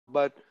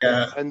but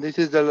Yeah. and this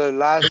is the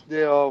last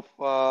day of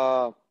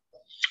our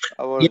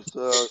Yes.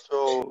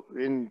 so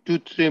in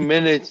 2-3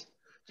 minutes,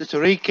 just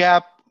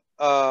recap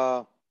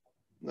our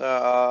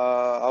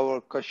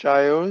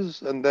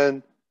Kashayos, and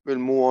then we'll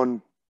move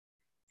on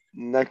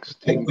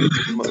next thing.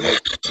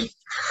 Like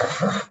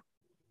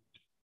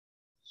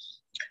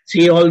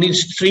See, all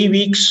these 3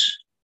 weeks,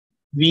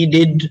 we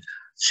did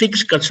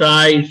 6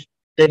 Kashays,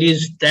 that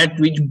is that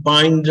which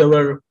binds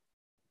our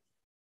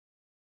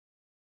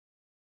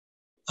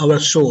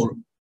soul.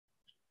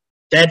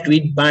 That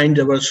which binds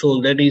our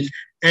soul, that is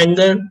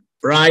anger,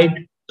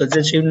 pride,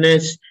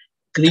 possessiveness,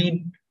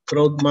 greed,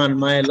 krodh, man,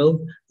 maya, love,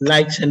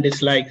 likes and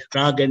dislikes,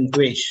 rag and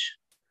dvesh.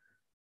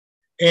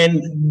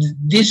 And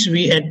this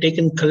we had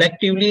taken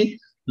collectively.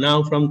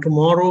 Now from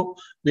tomorrow,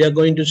 we are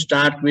going to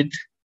start with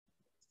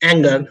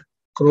anger,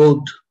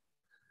 krodh.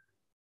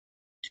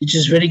 It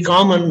is very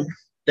common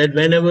that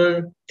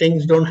whenever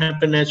things don't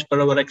happen as per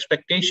our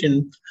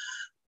expectation,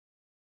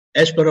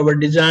 as per our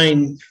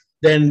design,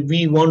 then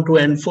we want to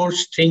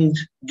enforce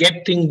things,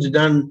 get things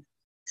done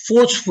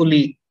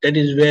forcefully. That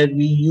is where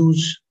we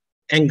use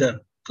anger,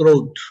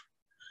 krodh.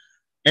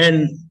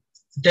 And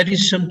that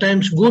is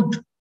sometimes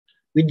good.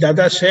 With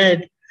Dada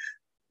said,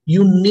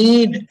 you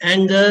need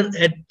anger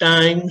at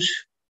times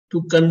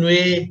to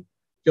convey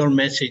your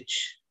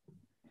message.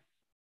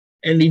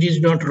 And it is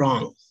not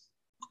wrong.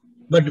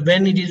 But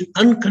when it is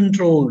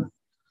uncontrolled,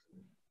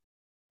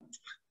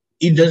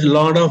 it does a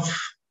lot of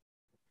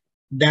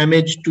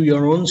damage to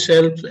your own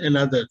self and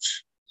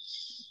others.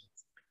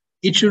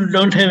 It should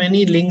not have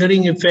any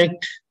lingering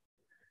effect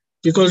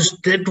because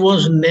that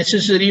was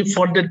necessary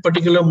for that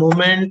particular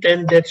moment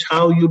and that's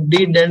how you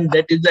did, and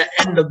that is the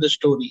end of the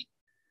story.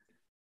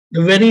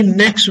 The very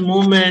next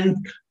moment,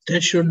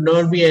 there should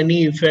not be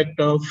any effect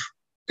of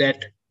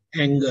that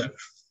anger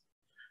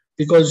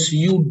because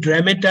you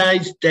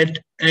dramatize that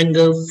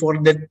anger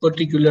for that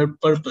particular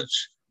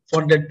purpose,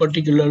 for that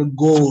particular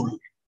goal.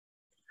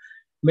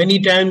 Many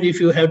times, if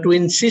you have to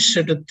insist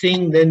at a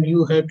thing, then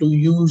you have to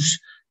use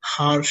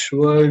harsh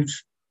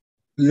words,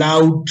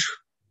 loud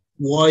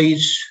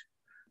voice,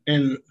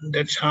 and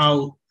that's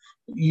how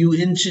you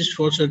insist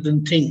for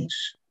certain things.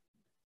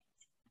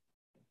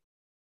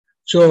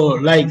 So,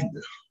 like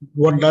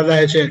what Dada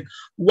has said,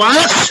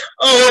 what?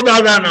 Oh,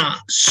 Dada na,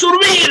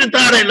 surveer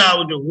tare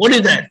laujo. What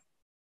is that?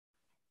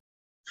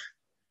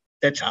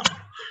 That's how.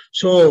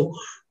 So,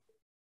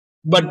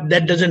 but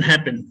that doesn't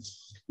happen.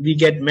 We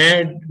get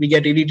mad, we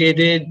get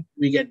irritated,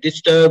 we get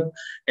disturbed,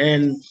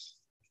 and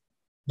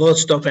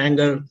burst of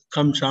anger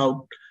comes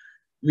out,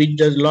 which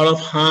does a lot of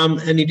harm,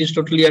 and it is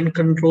totally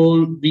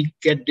uncontrolled. We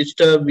get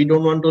disturbed, we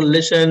don't want to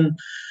listen,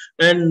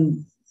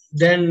 and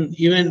then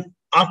even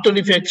after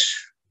effects,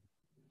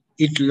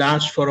 it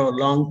lasts for a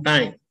long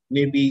time,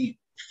 maybe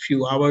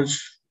few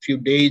hours, few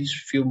days,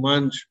 few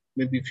months,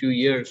 maybe few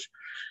years.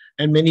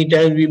 And many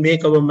times we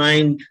make our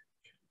mind,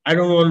 I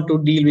don't want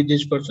to deal with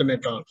this person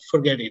at all.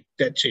 Forget it.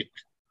 That's it.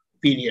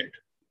 Period.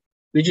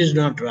 Which is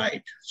not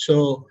right.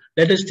 So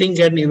let us think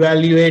and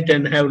evaluate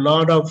and have a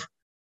lot of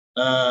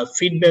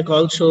feedback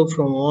also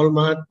from all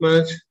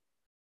Mahatmas.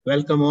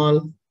 Welcome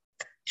all.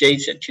 Jai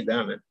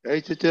Satchidanand.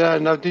 Jai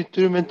Satchidanand. Now the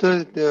 2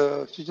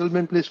 minutes,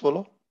 gentlemen, please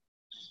follow.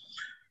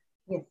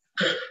 Yes.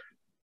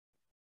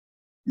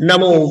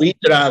 Namo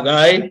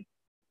Vitragai.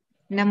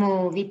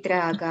 Namo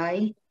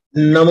Vitragai.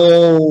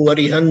 Namo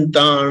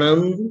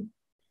Arihantanam.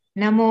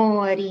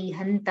 Namo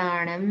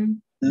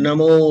Arihantanam.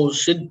 Namo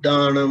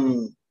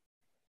Siddhanam.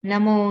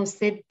 Namo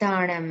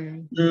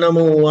Siddhanam.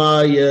 Namo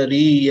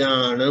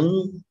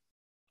Ayariyanam.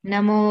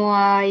 Namo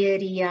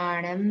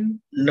Ayariyanam.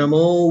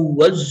 Namo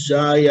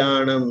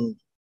Vajjayanam.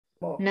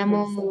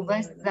 Namo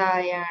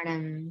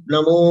Vasdayanam.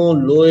 Namo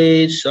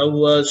Loe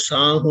Sava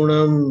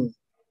Sahunam.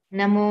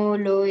 Namo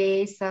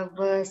Loe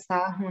Sava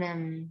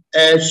Sahunam.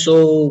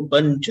 Eso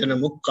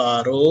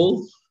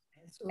Panchanamukkaro.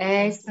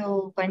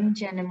 Eso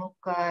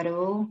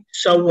Panchanamukkaro.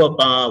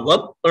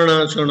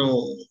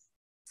 Savapavappanasano.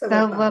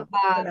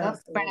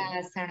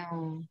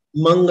 Savapavappanasano.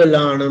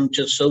 Mangalanam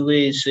cha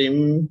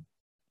savesim.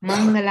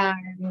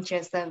 Mangalanam cha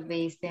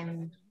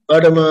Sarvesim.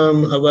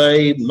 Padamam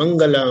havai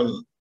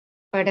mangalam.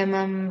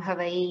 Padamam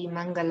Havai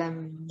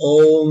Mangalam.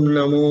 Om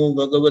Namo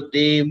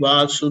Bhagavate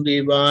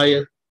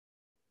Vasudevaya.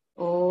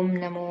 Om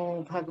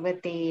Namo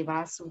Bhagavate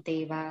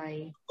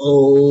Vasudevaya.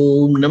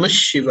 Om Namah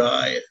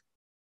Shivaya.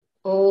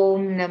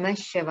 Om Namah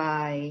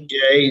Shivaya.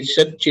 Jai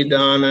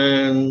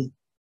Satchidanand.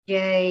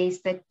 Jai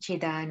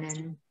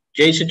Satchidanand.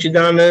 Jai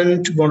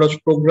Satchidanand. Tomorrow's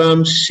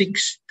program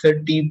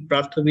 6:30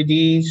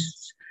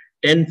 Prathavidis,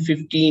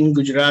 10:15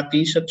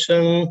 Gujarati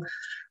Satsang,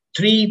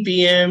 3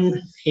 p.m.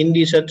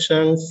 Hindi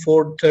Satsang,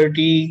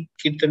 4:30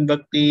 Kirtan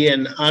Bhakti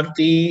and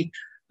Aarti,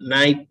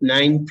 night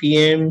 9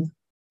 p.m.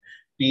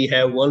 We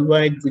have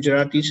worldwide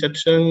Gujarati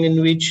Satsang in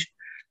which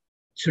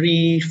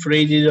 3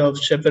 phrases of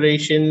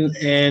separation,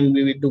 and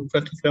we will do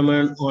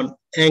Pratikraman on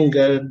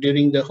anger.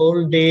 During the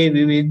whole day,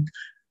 we will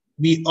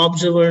be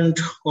observant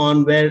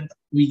on where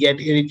we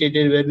get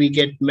irritated, where we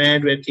get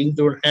mad, where things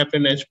don't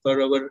happen as per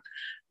our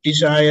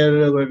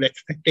desire, our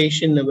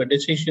expectation, our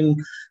decision,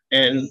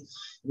 and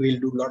We'll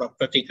do a lot of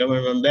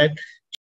pratikraman on that.